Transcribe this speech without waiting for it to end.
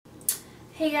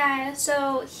Hey guys,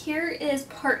 so here is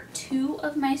part 2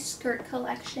 of my skirt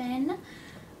collection.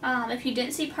 If you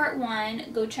didn't see part 1,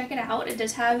 go check it out. It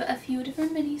does have a few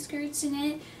different mini skirts in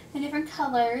it and different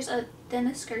colors than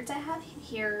the skirts I have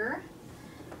here.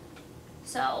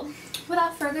 So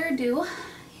without further ado,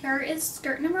 here is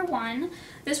skirt number 1.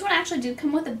 This one actually did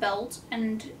come with a belt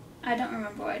and I don't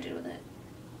remember what I did with it.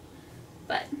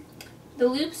 But the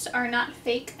loops are not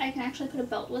fake. I can actually put a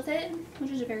belt with it,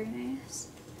 which is very nice.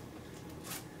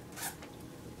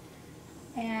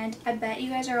 And I bet you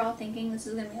guys are all thinking this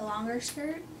is going to be a longer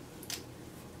skirt.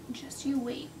 Just you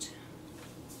wait.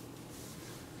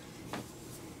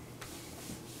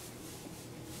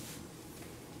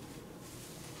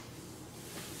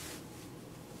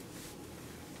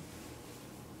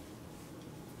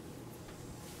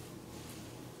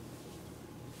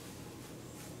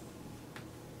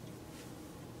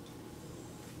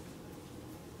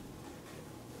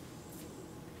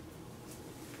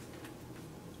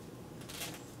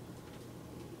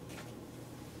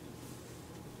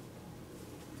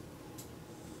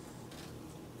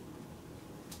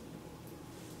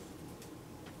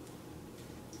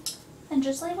 And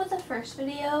just like with the first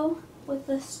video with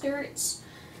the skirts,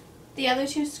 the other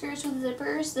two skirts with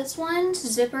zippers, this one's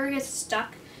zipper gets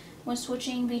stuck when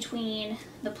switching between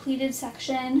the pleated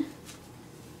section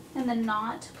and the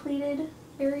not pleated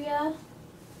area.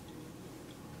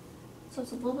 So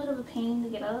it's a little bit of a pain to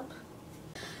get up.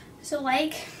 So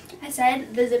like I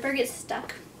said, the zipper gets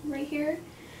stuck right here.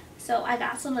 So I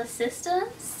got some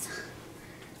assistance.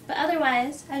 But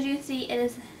otherwise, as you can see, it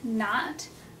is not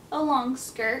a long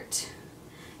skirt.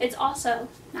 It's also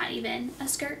not even a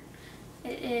skirt.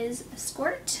 It is a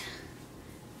skirt.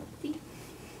 See?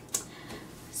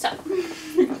 So,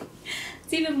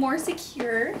 it's even more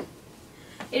secure.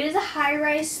 It is a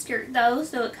high-rise skirt though,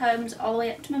 so it comes all the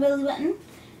way up to my belly button.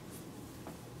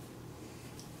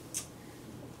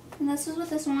 And this is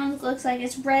what this one looks like.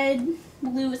 It's red,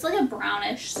 blue. It's like a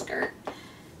brownish skirt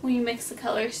when you mix the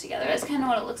colors together. That's kind of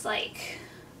what it looks like.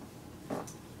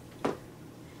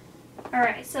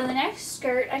 Alright, so the next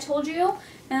skirt, I told you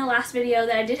in the last video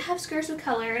that I did have skirts with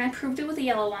color, and I proved it with a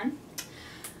yellow one.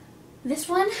 This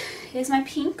one is my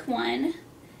pink one.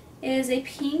 It is a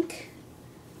pink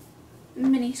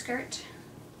mini skirt.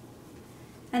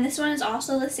 And this one is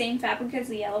also the same fabric as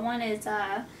the yellow one. It's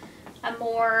a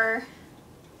more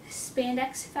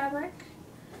spandex fabric.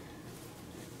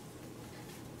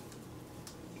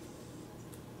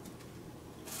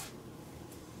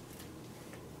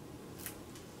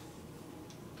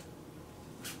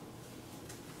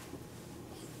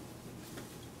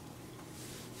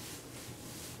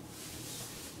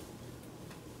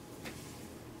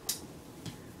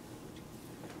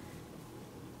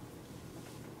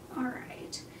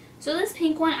 So this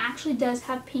pink one actually does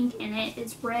have pink in it.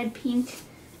 It's red, pink,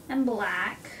 and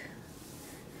black.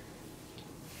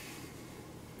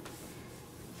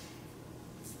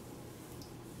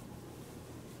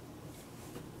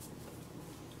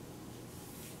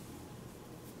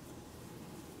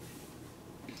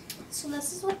 So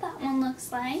this is what that one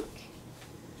looks like.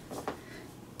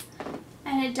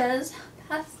 And it does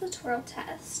pass the twirl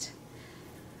test.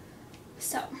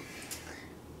 So,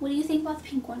 what do you think about the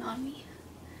pink one on me?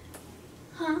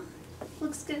 Huh?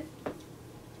 Looks good.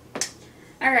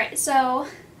 Alright, so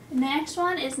the next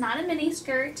one is not a mini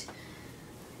skirt.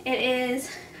 It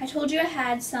is, I told you I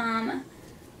had some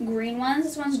green ones.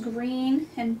 This one's green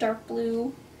and dark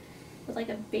blue with like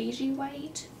a beigey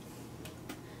white.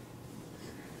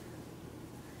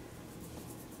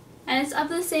 And it's of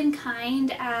the same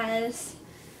kind as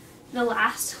the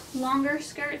last longer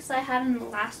skirts that I had in the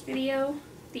last video,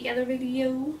 the other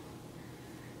video.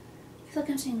 I feel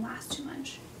like I'm saying last too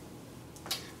much.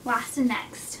 Last and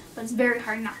next, but it's very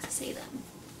hard not to say them.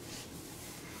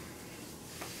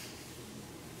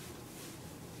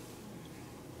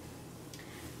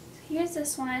 So here's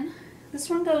this one. This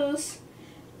one goes,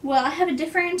 well, I have a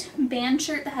different band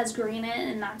shirt that has green in it,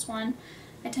 and that's one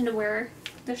I tend to wear,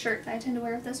 the shirt that I tend to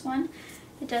wear with this one.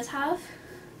 It does have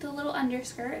the little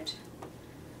underskirt.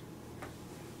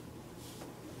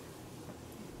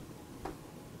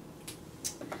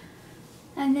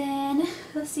 And then,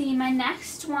 let's see, my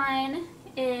next one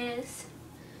is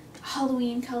a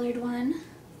Halloween colored one.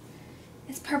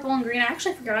 It's purple and green. I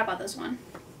actually forgot about this one.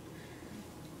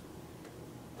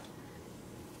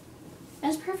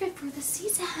 It's perfect for the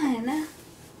season.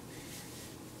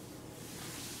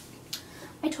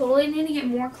 I totally need to get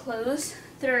more clothes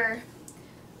that are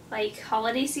like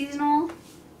holiday seasonal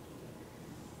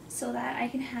so that I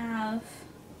can have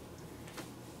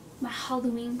my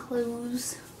Halloween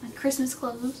clothes, my Christmas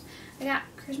clothes. I got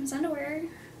Christmas underwear.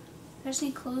 I just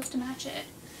need clothes to match it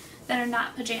that are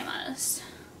not pajamas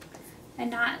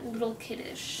and not little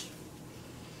kiddish.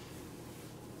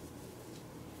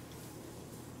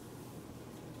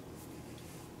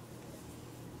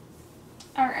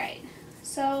 Alright,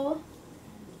 so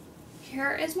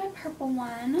here is my purple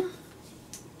one.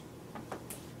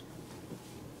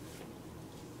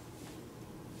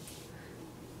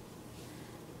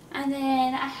 And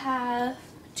then I have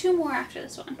two more after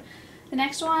this one. The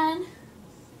next one,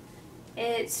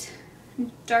 it's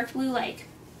dark blue, like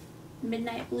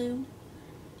midnight blue,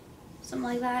 something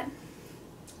like that,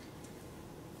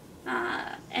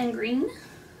 and green.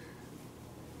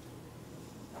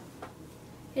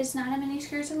 It's not a mini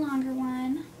skirt, it's a longer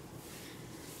one.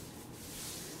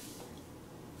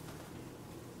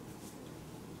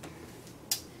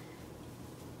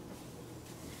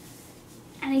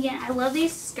 And again, I love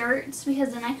these skirts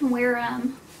because then I can wear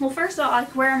them. Well, first of all, I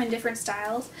can wear them in different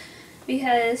styles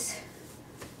because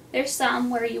there's some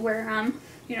where you wear them,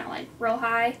 you know, like real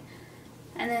high,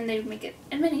 and then they make it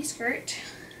a mini skirt.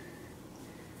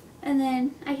 And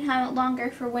then I can have it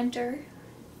longer for winter.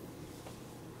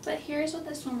 But here's what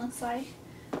this one looks like.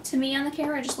 To me on the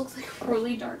camera, it just looks like a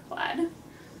really dark plaid.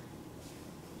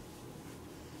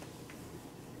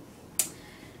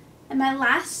 And my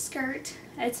last skirt,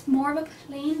 it's more of a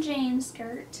plain Jane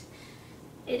skirt.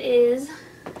 It is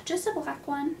just a black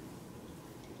one.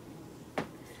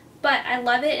 But I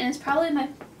love it, and it's probably my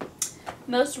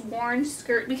most worn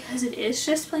skirt because it is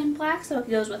just plain black, so it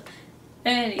goes with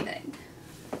anything.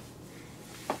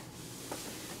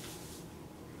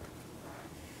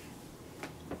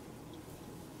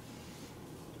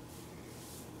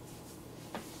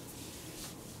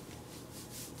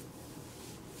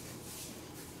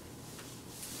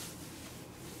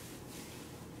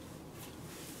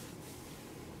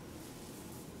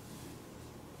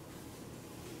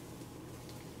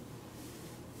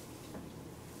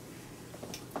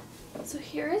 So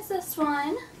here is this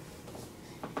one,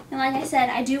 and like I said,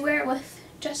 I do wear it with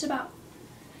just about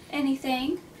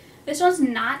anything. This one's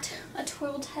not a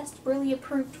Toil Test really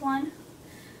approved one,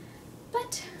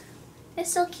 but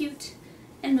it's still cute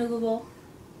and movable.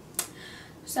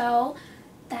 So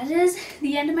that is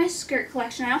the end of my skirt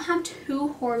collection. I don't have two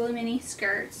horribly mini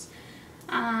skirts,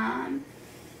 but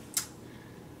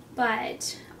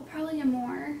I'll probably get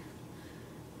more.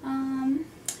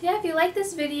 Yeah, if you like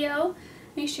this video,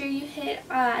 make sure you hit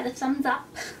the thumbs up.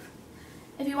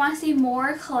 If you want to see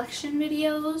more collection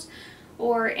videos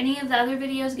or any of the other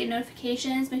videos, get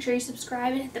notifications, make sure you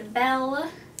subscribe and hit the bell.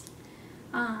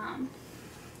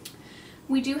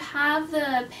 We do have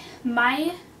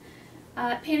my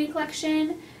panty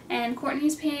collection and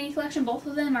Courtney's panty collection. Both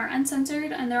of them are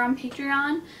uncensored and they're on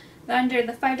Patreon. They're under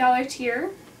the $5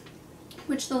 tier,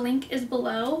 which the link is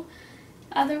below.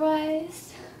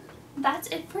 Otherwise, that's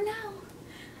it for now.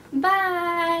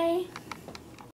 Bye!